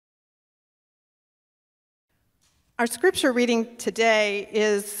Our scripture reading today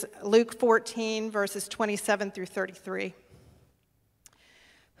is Luke 14, verses 27 through 33.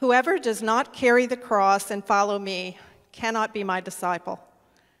 Whoever does not carry the cross and follow me cannot be my disciple.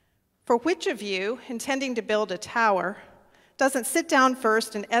 For which of you, intending to build a tower, doesn't sit down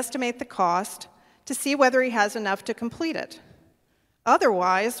first and estimate the cost to see whether he has enough to complete it?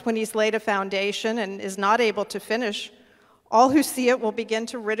 Otherwise, when he's laid a foundation and is not able to finish, all who see it will begin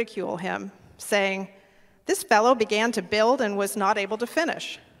to ridicule him, saying, "This fellow began to build and was not able to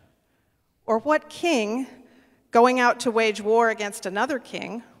finish." Or what king, going out to wage war against another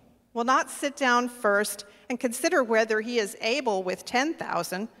king, will not sit down first and consider whether he is able with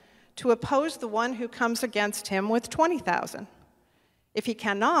 10,000 to oppose the one who comes against him with 20,000? If he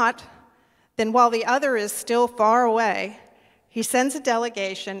cannot, then while the other is still far away, he sends a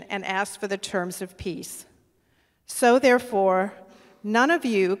delegation and asks for the terms of peace. So therefore, none of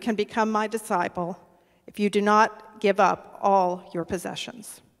you can become my disciple if you do not give up all your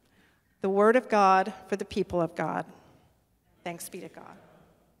possessions. The word of God for the people of God. Thanks be to God.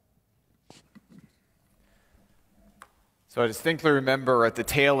 So I distinctly remember at the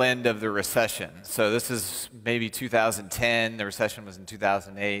tail end of the recession. So this is maybe 2010. The recession was in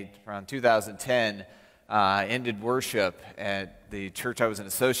 2008. Around 2010, ended worship at the church I was an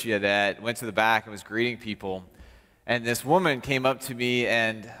associate at, went to the back and was greeting people. And this woman came up to me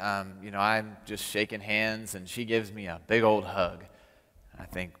and, I'm just shaking hands and she gives me a big old hug. I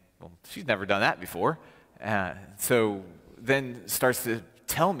think, well, she's never done that before. So then starts to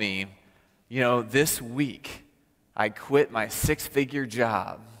tell me, this week I quit my 6-figure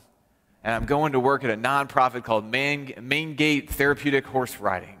job and I'm going to work at a nonprofit called Main Gate Therapeutic Horse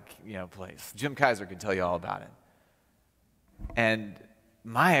Riding, place. Jim Kaiser can tell you all about it. And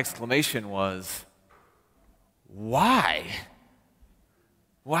my exclamation was, why?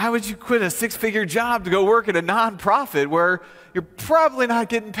 Why would you quit a 6-figure job to go work at a nonprofit where you're probably not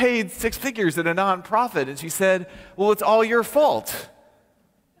getting paid 6 figures at a nonprofit? And she said, well, it's all your fault.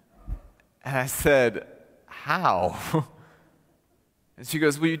 And I said, how? And she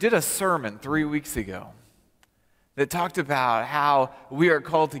goes, well, you did a sermon 3 weeks ago that talked about how we are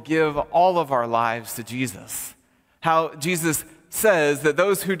called to give all of our lives to Jesus. How Jesus says that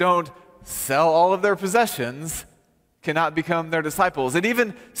those who don't sell all of their possessions cannot become their disciples. It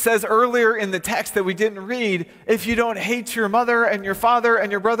even says earlier in the text that we didn't read, if you don't hate your mother and your father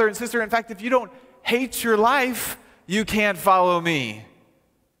and your brother and sister, in fact, if you don't hate your life, you can't follow me.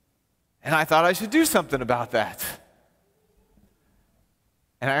 And I thought I should do something about that.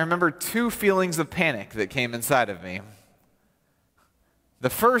 And I remember 2 feelings of panic that came inside of me. The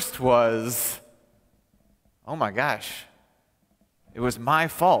first was, oh my gosh, it was my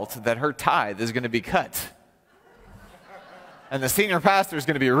fault that her tithe is going to be cut. And the senior pastor is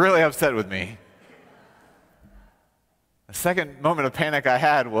going to be really upset with me. The second moment of panic I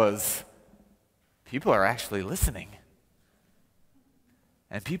had was, people are actually listening.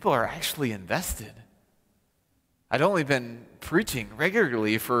 And people are actually invested. I'd only been preaching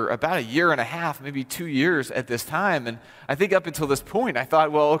regularly for about 1.5 years, maybe 2 years at this time. And I think up until this point, I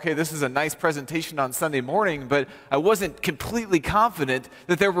thought, well, okay, this is a nice presentation on Sunday morning, but I wasn't completely confident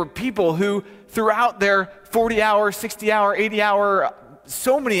that there were people who, throughout their 40-hour, 60-hour, 80-hour,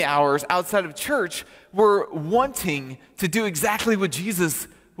 so many hours outside of church, were wanting to do exactly what Jesus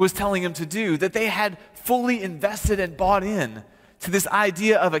was telling them to do, that they had fully invested and bought in to this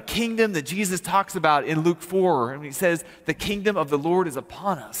idea of a kingdom that Jesus talks about in Luke 4, and he says, the kingdom of the Lord is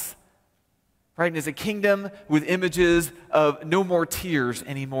upon us. Right? And it's a kingdom with images of no more tears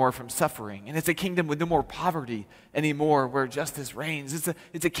anymore from suffering. And it's a kingdom with no more poverty anymore where justice reigns.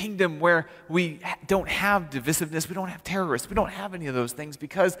 It's a kingdom where we don't have divisiveness, we don't have terrorists, we don't have any of those things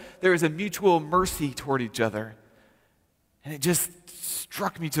because there is a mutual mercy toward each other. And it just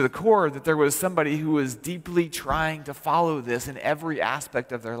struck me to the core that there was somebody who was deeply trying to follow this in every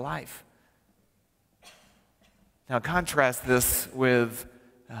aspect of their life. Now contrast this with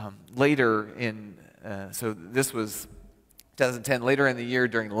later in, so this was 2010, later in the year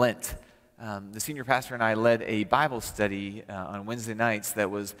during Lent. The senior pastor and I led a Bible study on Wednesday nights that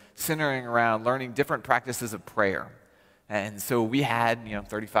was centering around learning different practices of prayer. And so we had,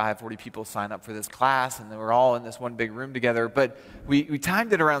 35, 40 people sign up for this class, and they were all in this one big room together. But we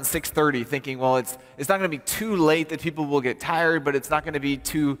timed it around 6:30, thinking, well, it's not going to be too late that people will get tired, but it's not going to be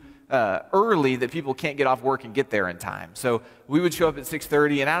too early that people can't get off work and get there in time. So we would show up at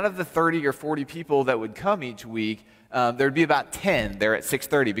 6:30, and out of the 30 or 40 people that would come each week, there'd be about 10 there at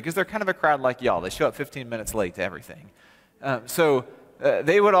 6:30, because they're kind of a crowd like y'all. They show up 15 minutes late to everything. So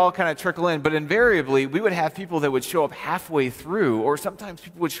they would all kind of trickle in, but invariably we would have people that would show up halfway through, or sometimes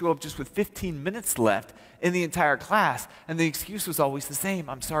people would show up just with 15 minutes left in the entire class, and the excuse was always the same.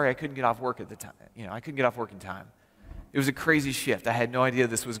 I'm sorry, I couldn't get off work at the time. I couldn't get off work in time. It was a crazy shift. I had no idea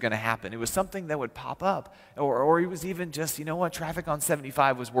this was going to happen. It was something that would pop up, or it was even just, traffic on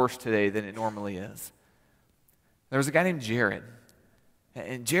 75 was worse today than it normally is. There was a guy named Jared,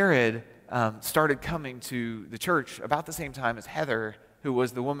 and Jared started coming to the church about the same time as Heather, who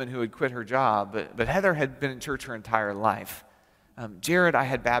was the woman who had quit her job, but Heather had been in church her entire life. Jared, I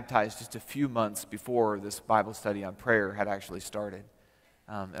had baptized just a few months before this Bible study on prayer had actually started.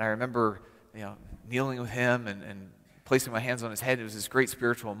 And I remember, kneeling with him and placing my hands on his head. It was this great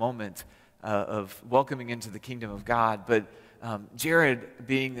spiritual moment of welcoming into the kingdom of God. But Jared,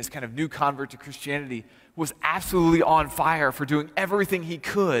 being this kind of new convert to Christianity, was absolutely on fire for doing everything he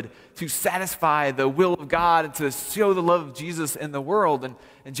could to satisfy the will of God and to show the love of Jesus in the world.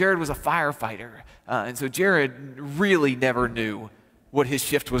 And Jared was a firefighter. And so Jared really never knew what his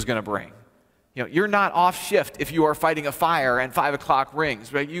shift was going to bring. You're not off shift if you are fighting a fire and 5 o'clock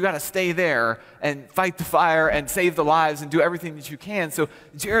rings, right? You got to stay there and fight the fire and save the lives and do everything that you can. So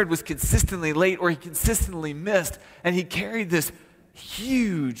Jared was consistently late, or he consistently missed, and he carried this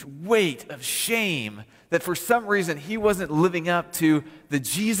huge weight of shame that for some reason he wasn't living up to the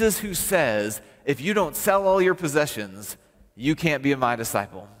Jesus who says, if you don't sell all your possessions, you can't be my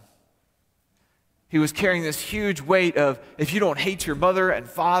disciple. He was carrying this huge weight of, if you don't hate your mother and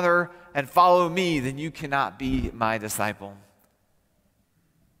father and follow me, then you cannot be my disciple.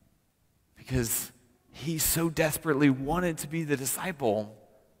 Because he so desperately wanted to be the disciple,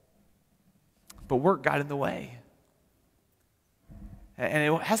 but work got in the way.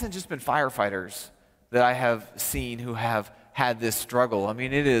 And it hasn't just been firefighters that I have seen who have had this struggle. I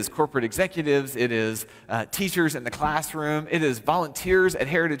mean, it is corporate executives, it is teachers in the classroom, it is volunteers at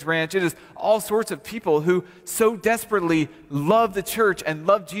Heritage Ranch, it is all sorts of people who so desperately love the church and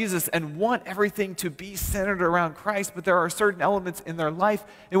love Jesus and want everything to be centered around Christ, but there are certain elements in their life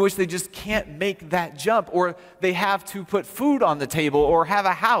in which they just can't make that jump, or they have to put food on the table, or have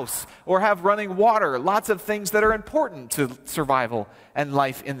a house, or have running water, lots of things that are important to survival and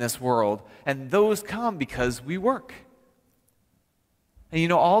life in this world. And those come because we work. And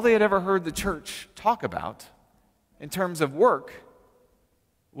all they had ever heard the church talk about in terms of work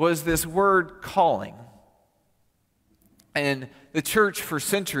was this word calling. And the church for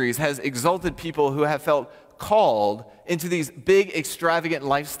centuries has exalted people who have felt called into these big, extravagant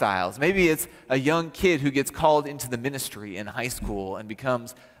lifestyles. Maybe it's a young kid who gets called into the ministry in high school and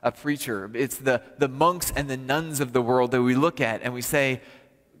becomes a preacher. It's the monks and the nuns of the world that we look at and we say,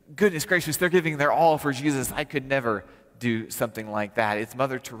 goodness gracious, they're giving their all for Jesus. I could never do something like that. It's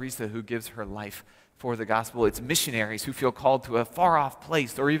Mother Teresa who gives her life for the gospel. It's missionaries who feel called to a far-off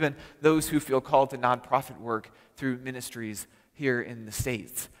place, or even those who feel called to nonprofit work through ministries here in the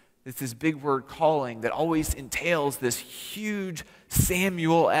States. It's this big word calling that always entails this huge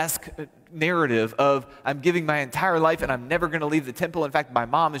Samuel-esque narrative of, I'm giving my entire life and I'm never going to leave the temple. In fact, my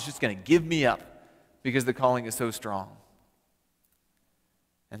mom is just going to give me up because the calling is so strong.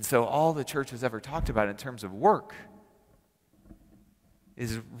 And so all the church has ever talked about in terms of work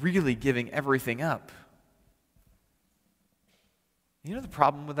is really giving everything up. You know the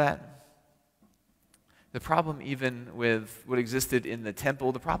problem with that? The problem even with what existed in the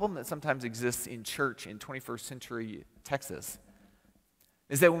temple, the problem that sometimes exists in church in 21st century Texas,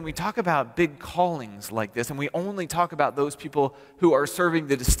 is that when we talk about big callings like this, and we only talk about those people who are serving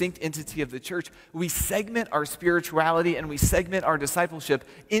the distinct entity of the church, we segment our spirituality and we segment our discipleship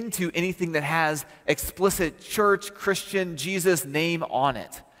into anything that has explicit church, Christian, Jesus name on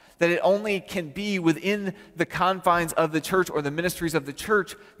it. That it only can be within the confines of the church or the ministries of the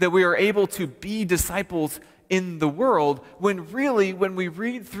church that we are able to be disciples in the world, when really, when we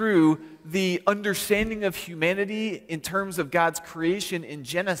read through the understanding of humanity in terms of God's creation in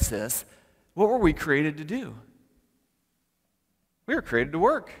Genesis, what were we created to do? We were created to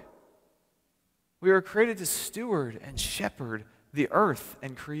work. We were created to steward and shepherd the earth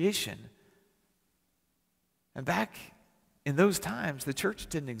and creation. And back in those times, the church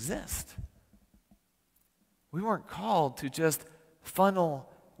didn't exist. We weren't called to just funnel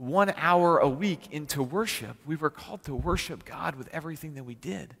 1 hour a week into worship. We were called to worship God with everything that we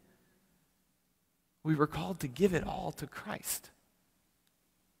did. We were called to give it all to Christ.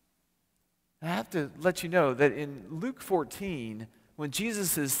 And I have to let you know that in Luke 14, when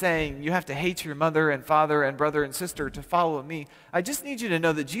Jesus is saying you have to hate your mother and father and brother and sister to follow me, I just need you to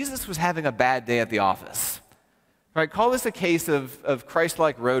know that Jesus was having a bad day at the office. Right? Call this a case of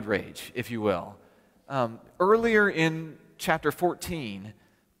Christ-like road rage, if you will. Earlier in chapter 14,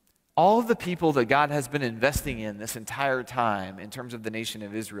 all of the people that God has been investing in this entire time in terms of the nation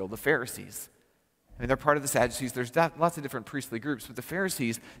of Israel, the Pharisees, I mean, they're part of the Sadducees. There's lots of different priestly groups, but the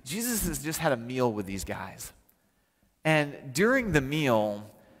Pharisees, Jesus has just had a meal with these guys. And during the meal,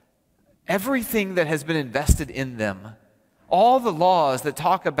 everything that has been invested in them, all the laws that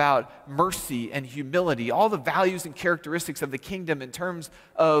talk about mercy and humility, all the values and characteristics of the kingdom in terms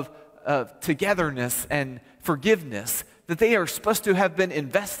of togetherness and forgiveness that they are supposed to have been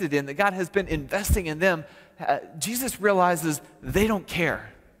invested in, that God has been investing in them, Jesus realizes they don't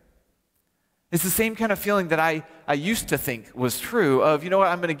care. It's the same kind of feeling that I used to think was true of, you know what,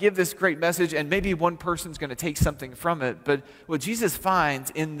 I'm going to give this great message and maybe one person's going to take something from it. But what Jesus finds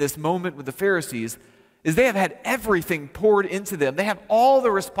in this moment with the Pharisees is they have had everything poured into them. They have all the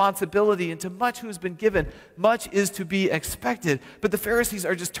responsibility, and to much who has been given, much is to be expected. But the Pharisees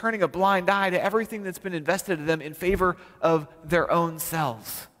are just turning a blind eye to everything that's been invested in them in favor of their own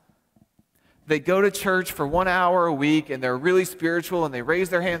selves. They go to church for 1 hour a week, and they're really spiritual, and they raise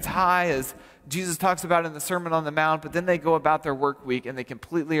their hands high, as Jesus talks about in the Sermon on the Mount, but then they go about their work week, and they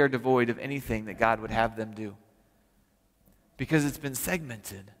completely are devoid of anything that God would have them do. Because it's been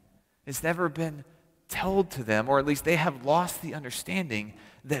segmented. It's never been told to them, or at least they have lost the understanding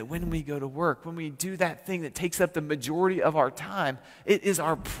that when we go to work, when we do that thing that takes up the majority of our time, it is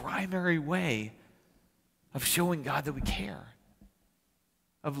our primary way of showing God that we care,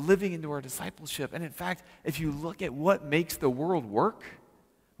 of living into our discipleship. And in fact, if you look at what makes the world work,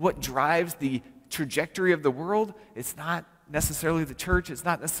 what drives the trajectory of the world, it's not necessarily the church, it's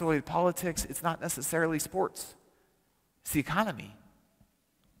not necessarily politics, it's not necessarily sports. It's the economy.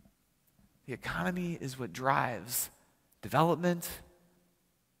 The economy is what drives development,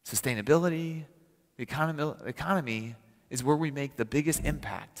 sustainability. The economy is where we make the biggest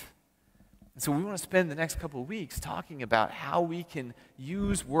impact. And so we want to spend the next couple of weeks talking about how we can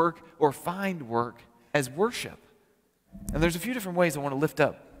use work or find work as worship. And there's a few different ways I want to lift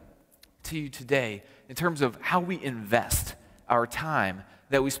up to you today in terms of how we invest our time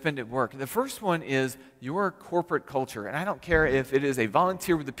that we spend at work. The first one is your corporate culture. And I don't care if it is a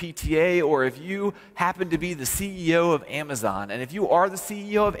volunteer with the PTA or if you happen to be the CEO of Amazon. And if you are the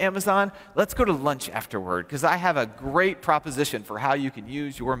CEO of Amazon, let's go to lunch afterward, because I have a great proposition for how you can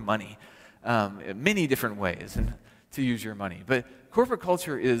use your money. Many different ways to use your money. But corporate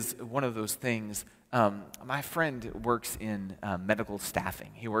culture is one of those things. My friend works in medical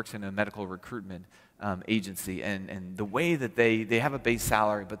staffing. He works in a medical recruitment agency, and the way that they have a base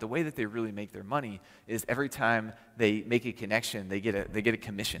salary, but the way that they really make their money is every time they make a connection, they get a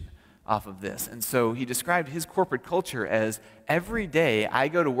commission off of this. And so he described his corporate culture as, every day I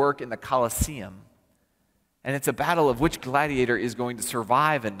go to work in the Coliseum, and it's a battle of which gladiator is going to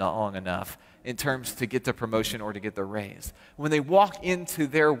survive long enough in terms to get the promotion or to get the raise. When they walk into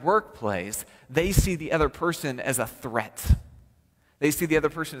their workplace, they see the other person as a threat. They see the other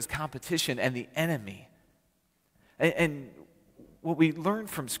person as competition and the enemy. And what we learn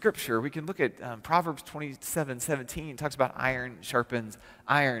from Scripture, we can look at Proverbs 27:17, talks about iron sharpens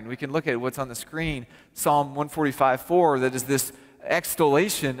iron. We can look at what's on the screen, Psalm 145:4, that is this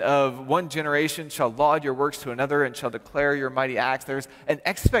extolation of one generation shall laud your works to another and shall declare your mighty acts. There's an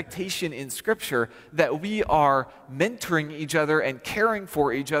expectation in Scripture that we are mentoring each other and caring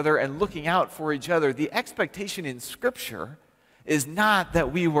for each other and looking out for each other. The expectation in Scripture is not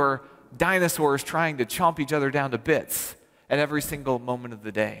that we were dinosaurs trying to chomp each other down to bits at every single moment of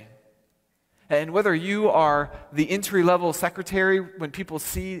the day. And whether you are the entry-level secretary who people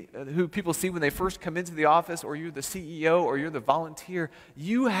see when they first come into the office, or you're the CEO, or you're the volunteer,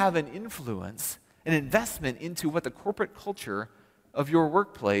 you have an influence, an investment into what the corporate culture of your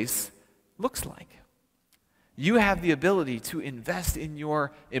workplace looks like. You have the ability to invest in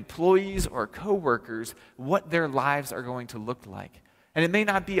your employees or coworkers what their lives are going to look like. And it may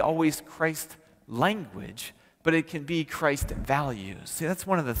not be always Christ language, but it can be Christ values. See, that's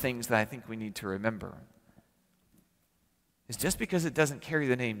one of the things that I think we need to remember. Is just because it doesn't carry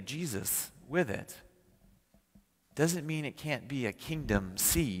the name Jesus with it, doesn't mean it can't be a kingdom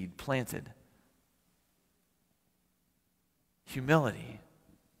seed planted. Humility,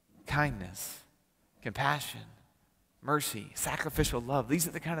 kindness, compassion, mercy, sacrificial love. These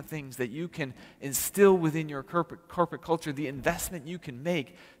are the kind of things that you can instill within your corporate culture, the investment you can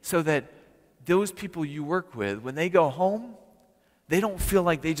make so that those people you work with, when they go home, they don't feel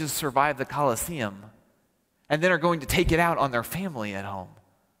like they just survived the Coliseum and then are going to take it out on their family at home.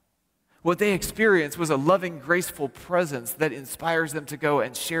 What they experienced was a loving, graceful presence that inspires them to go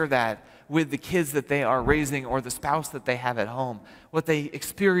and share that with the kids that they are raising or the spouse that they have at home. What they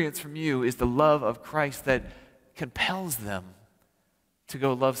experience from you is the love of Christ that compels them to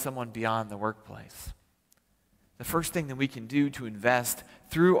go love someone beyond the workplace. The first thing that we can do to invest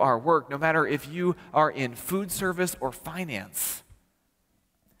through our work, no matter if you are in food service or finance,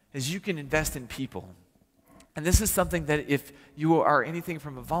 is you can invest in people. And this is something that if you are anything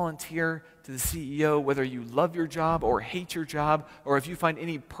from a volunteer to the CEO, whether you love your job or hate your job, or if you find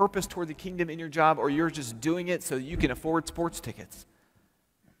any purpose toward the kingdom in your job, or you're just doing it so you can afford sports tickets,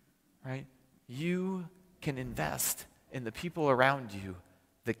 right? You can invest in the people around you,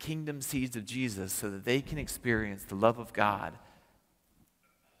 the kingdom seeds of Jesus, so that they can experience the love of God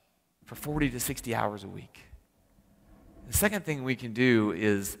for 40 to 60 hours a week. The second thing we can do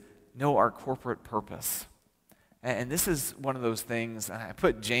is know our corporate purpose. And this is one of those things, I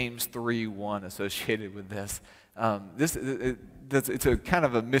put James 3:1 associated with this. It's a kind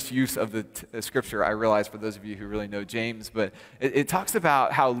of a misuse of the scripture, I realize, for those of you who really know James, but it talks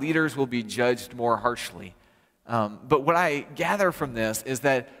about how leaders will be judged more harshly. But what I gather from this is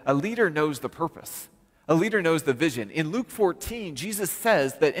that a leader knows the purpose. A leader knows the vision. In Luke 14, Jesus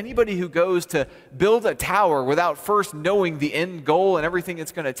says that anybody who goes to build a tower without first knowing the end goal and everything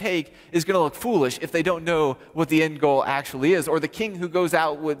it's going to take is going to look foolish if they don't know what the end goal actually is. Or the king who goes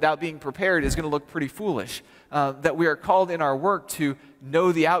out without being prepared is going to look pretty foolish. That we are called in our work to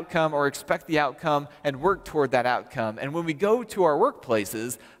know the outcome or expect the outcome and work toward that outcome. And when we go to our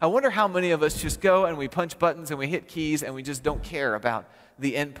workplaces, I wonder how many of us just go and we punch buttons and we hit keys and we just don't care about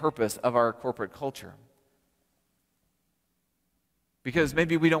the end purpose of our corporate culture. Because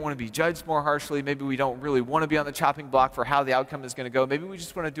maybe we don't want to be judged more harshly. Maybe we don't really want to be on the chopping block for how the outcome is going to go. Maybe we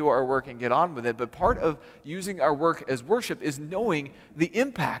just want to do our work and get on with it. But part of using our work as worship is knowing the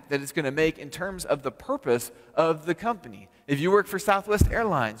impact that it's going to make in terms of the purpose of the company. If you work for Southwest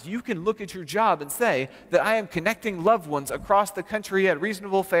Airlines, you can look at your job and say that I am connecting loved ones across the country at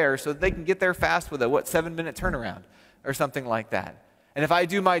reasonable fares so that they can get there fast with a, 7-minute turnaround or something like that. And if I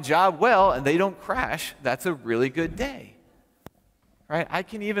do my job well and they don't crash, that's a really good day. Right? I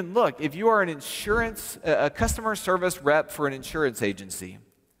can even look, if you are a customer service rep for an insurance agency,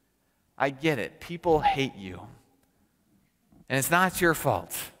 I get it. People hate you. And it's not your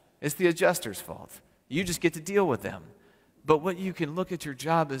fault. It's the adjuster's fault. You just get to deal with them. But what you can look at your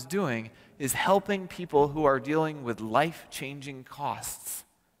job as doing is helping people who are dealing with life-changing costs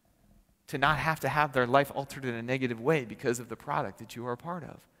to not have to have their life altered in a negative way because of the product that you are a part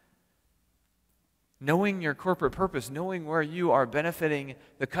of. Knowing your corporate purpose, knowing where you are benefiting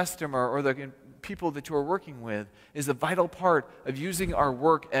the customer or the people that you are working with is a vital part of using our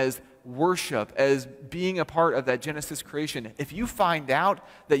work as worship, as being a part of that Genesis creation. If you find out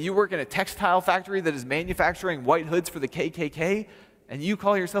that you work in a textile factory that is manufacturing white hoods for the KKK and you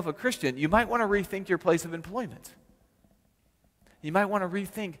call yourself a Christian, you might want to rethink your place of employment. You might want to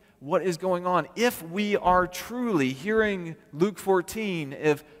rethink what is going on. If we are truly hearing Luke 14,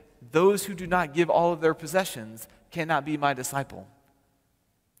 if those who do not give all of their possessions cannot be my disciple.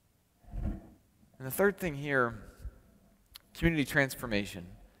 And the third thing here, community transformation.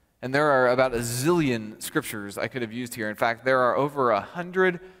 And there are about a zillion scriptures I could have used here. In fact, there are over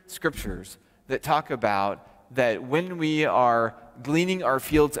 100 scriptures that talk about that when we are gleaning our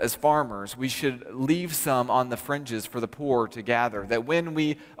fields as farmers, we should leave some on the fringes for the poor to gather. That when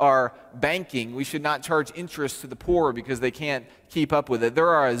we are banking, we should not charge interest to the poor because they can't keep up with it. There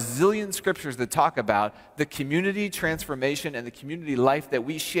are a zillion scriptures that talk about the community transformation and the community life that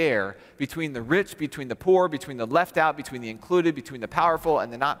we share between the rich, between the poor, between the left out, between the included, between the powerful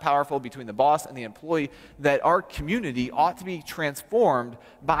and the not powerful, between the boss and the employee, that our community ought to be transformed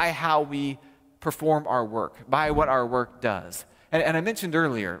by how we perform our work, by what our work does. And I mentioned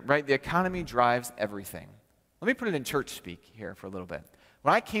earlier, right, the economy drives everything. Let me put it in church speak here for a little bit.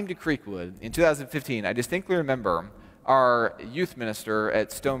 When I came to Creekwood in 2015, I distinctly remember our youth minister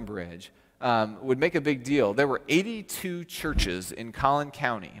at Stonebridge would make a big deal. There were 82 churches in Collin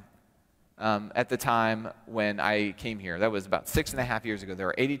County at the time when I came here. That was about 6.5 years ago. There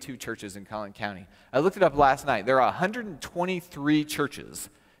were 82 churches in Collin County. I looked it up last night. There are 123 churches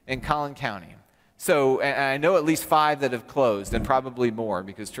in Collin County. So, and I know at least 5 that have closed, and probably more,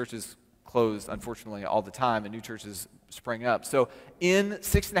 because churches close, unfortunately, all the time, and new churches spring up. So in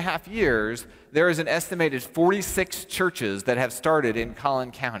 6.5 years, there is an estimated 46 churches that have started in Collin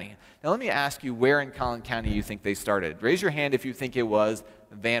County. Now, let me ask you where in Collin County you think they started. Raise your hand if you think it was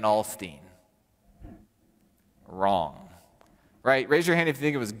Van Alstyne. Wrong. Right? Raise your hand if you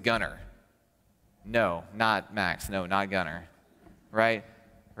think it was Gunner. No, not Max. No, not Gunner. Right?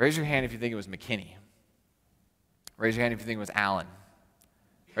 Raise your hand if you think it was McKinney. Raise your hand if you think it was Allen.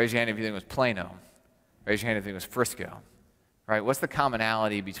 Raise your hand if you think it was Plano. Raise your hand if you think it was Frisco. right? What's the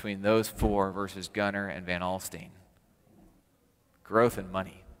commonality between those four versus Gunner and Van Alstyne? Growth and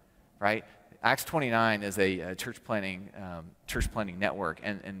money, right? Acts 29 is a church planting network,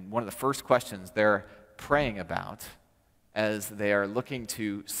 and one of the first questions they're praying about as they are looking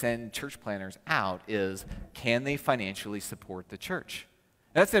to send church planners out is, can they financially support the church?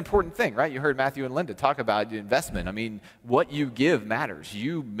 And that's an important thing, right? You heard Matthew and Linda talk about the investment. I mean, what you give matters.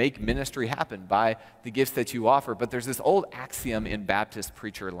 You make ministry happen by the gifts that you offer. But there's this old axiom in Baptist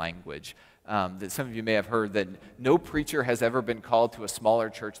preacher language that some of you may have heard, that no preacher has ever been called to a smaller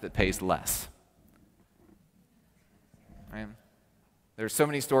church that pays less. Right? There's so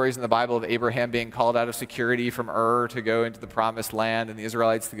many stories in the Bible of Abraham being called out of security from Ur to go into the promised land, and the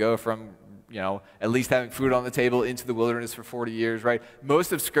Israelites to go from, at least having food on the table into the wilderness for 40 years, right?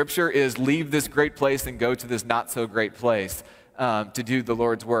 Most of Scripture is leave this great place and go to this not so great place to do the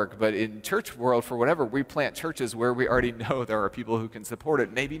Lord's work. But in church world, for whatever, we plant churches where we already know there are people who can support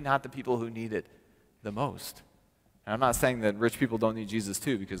it, maybe not the people who need it the most. And I'm not saying that rich people don't need Jesus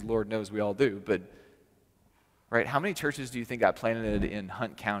too, because Lord knows we all do, but right, how many churches do you think got planted in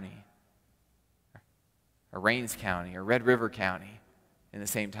Hunt County, or Rains County, or Red River County in the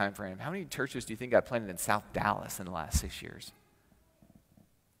same time frame? How many churches do you think got planted in South Dallas in the last 6 years?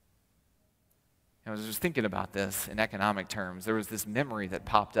 I was just thinking about this in economic terms. There was this memory that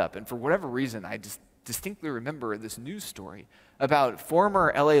popped up, and for whatever reason, I just distinctly remember this news story about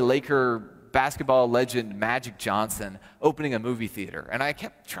former LA Laker basketball legend Magic Johnson opening a movie theater. And I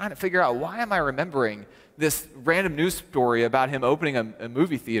kept trying to figure out, why am I remembering this random news story about him opening a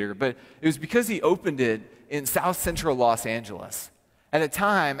movie theater? But it was because he opened it in South Central Los Angeles at a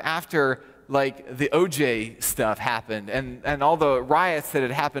time after the OJ stuff happened and all the riots that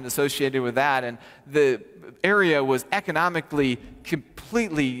had happened associated with that, and the area was economically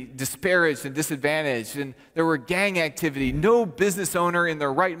completely disparaged and disadvantaged, and there were gang activity. No business owner in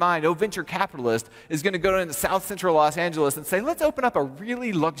their right mind, no venture capitalist is going to go into South Central Los Angeles and say, let's open up a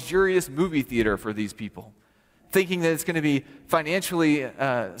really luxurious movie theater for these people, thinking that it's going to be financially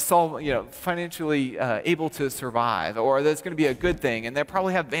able to survive, or that it's going to be a good thing, and they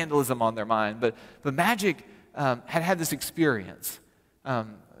probably have vandalism on their mind. But Magic had this experience.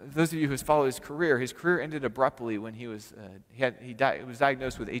 Those of you who followed his career ended abruptly when he was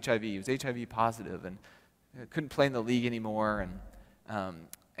diagnosed with HIV. He was HIV positive and couldn't play in the league anymore.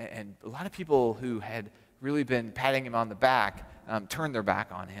 And a lot of people who had really been patting him on the back turned their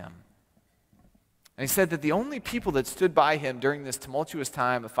back on him. And he said that the only people that stood by him during this tumultuous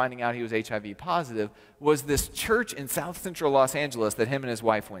time of finding out he was HIV positive was this church in South Central Los Angeles that him and his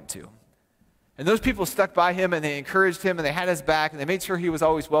wife went to. And those people stuck by him, and they encouraged him, and they had his back, and they made sure he was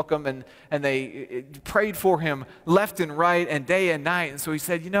always welcome, and they prayed for him left and right and day and night. And so he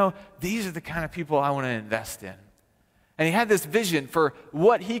said, these are the kind of people I want to invest in. And he had this vision for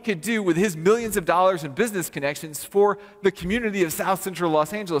what he could do with his millions of dollars in business connections for the community of South Central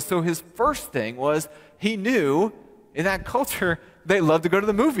Los Angeles. So his first thing was, he knew in that culture they loved to go to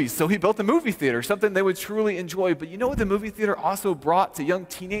the movies. So he built a movie theater, something they would truly enjoy. But you know what the movie theater also brought to young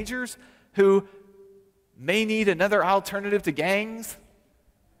teenagers who may need another alternative to gangs?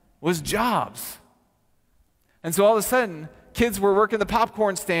 Was jobs. And so all of a sudden, kids were working the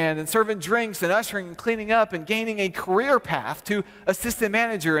popcorn stand and serving drinks and ushering and cleaning up and gaining a career path to assistant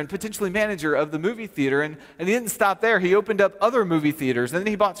manager and potentially manager of the movie theater. And he didn't stop there. He opened up other movie theaters, and then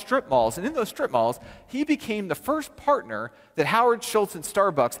he bought strip malls. And in those strip malls, he became the first partner that Howard Schultz and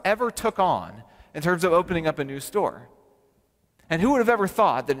Starbucks ever took on in terms of opening up a new store. And who would have ever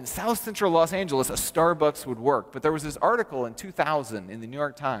thought that in South Central Los Angeles a Starbucks would work? But there was this article in 2000 in the New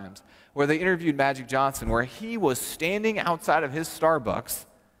York Times where they interviewed Magic Johnson, where he was standing outside of his Starbucks,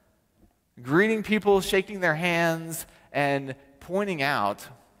 greeting people, shaking their hands, and pointing out,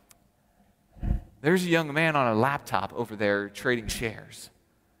 there's a young man on a laptop over there trading shares.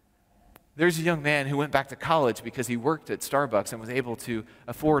 There's a young man who went back to college because he worked at Starbucks and was able to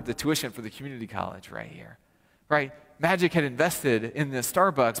afford the tuition for the community college right here, right? Magic had invested in the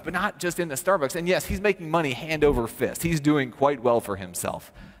Starbucks, but not just in the Starbucks. And yes, he's making money hand over fist. He's doing quite well for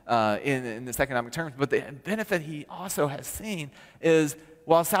himself in this economic terms. But the benefit he also has seen is,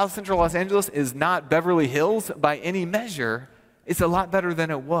 while South Central Los Angeles is not Beverly Hills by any measure, it's a lot better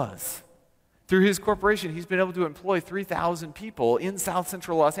than it was. Through his corporation, he's been able to employ 3,000 people in South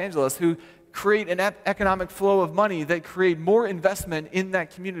Central Los Angeles who create an economic flow of money that create more investment in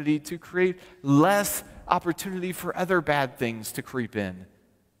that community to create less opportunity for other bad things to creep in.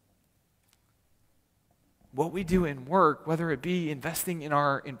 what we do in work, whether it be investing in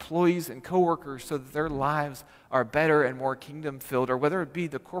our employees and coworkers so that their lives are better and more kingdom-filled, or whether it be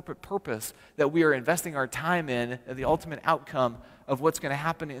the corporate purpose that we are investing our time in, the ultimate outcome of what's going to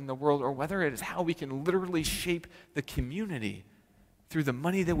happen in the world, or whether it is how we can literally shape the community through the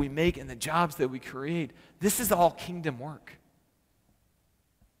money that we make and the jobs that we create. This is all kingdom work.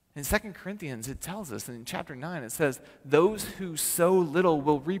 In 2 Corinthians, it tells us, in chapter 9, it says, those who sow little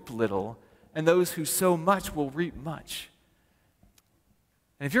will reap little, and those who sow much will reap much.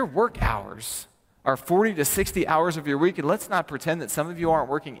 And if your work hours are 40 to 60 hours of your week, and let's not pretend that some of you aren't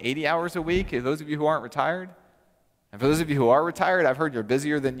working 80 hours a week, those of you who aren't retired, and for those of you who are retired, I've heard you're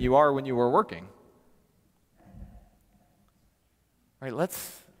busier than you are when you were working. Right,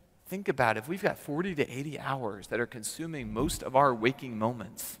 let's think about it. If we've got 40 to 80 hours that are consuming most of our waking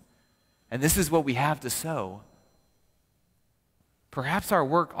moments, and this is what we have to sow, perhaps our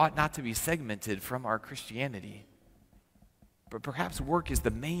work ought not to be segmented from our Christianity, but perhaps work is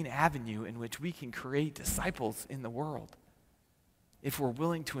the main avenue in which we can create disciples in the world if we're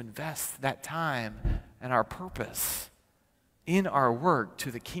willing to invest that time and our purpose in our work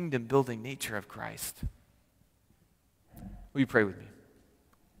to the kingdom-building nature of Christ. Will you pray with me?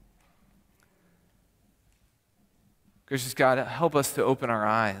 Gracious God, help us to open our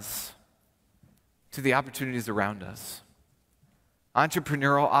eyes to the opportunities around us.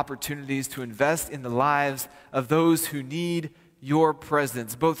 Entrepreneurial opportunities to invest in the lives of those who need your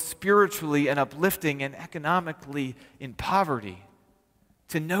presence, both spiritually and uplifting and economically in poverty.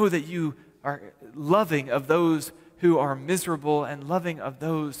 To know that you are loving of those who are miserable and loving of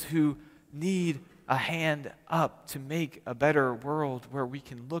those who need a hand up to make a better world where we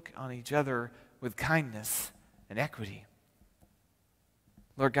can look on each other with kindness and equity.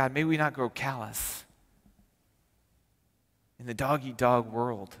 Lord God, may we not grow callous in the dog-eat-dog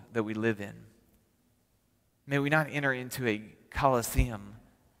world that we live in. May we not enter into a coliseum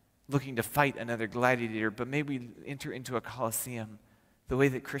looking to fight another gladiator, but may we enter into a coliseum the way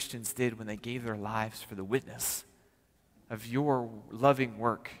that Christians did when they gave their lives for the witness of your loving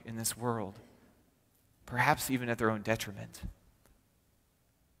work in this world, perhaps even at their own detriment.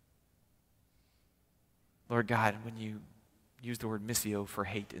 Lord God, when you use the word missio for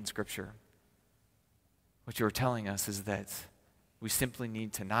hate in Scripture, what you're telling us is that we simply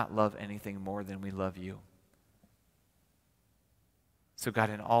need to not love anything more than we love you. So God,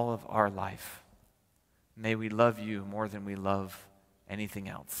 in all of our life, may we love you more than we love anything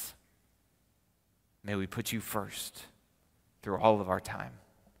else. May we put you first through all of our time.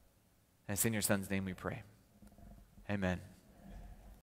 And it's in your Son's name we pray. Amen.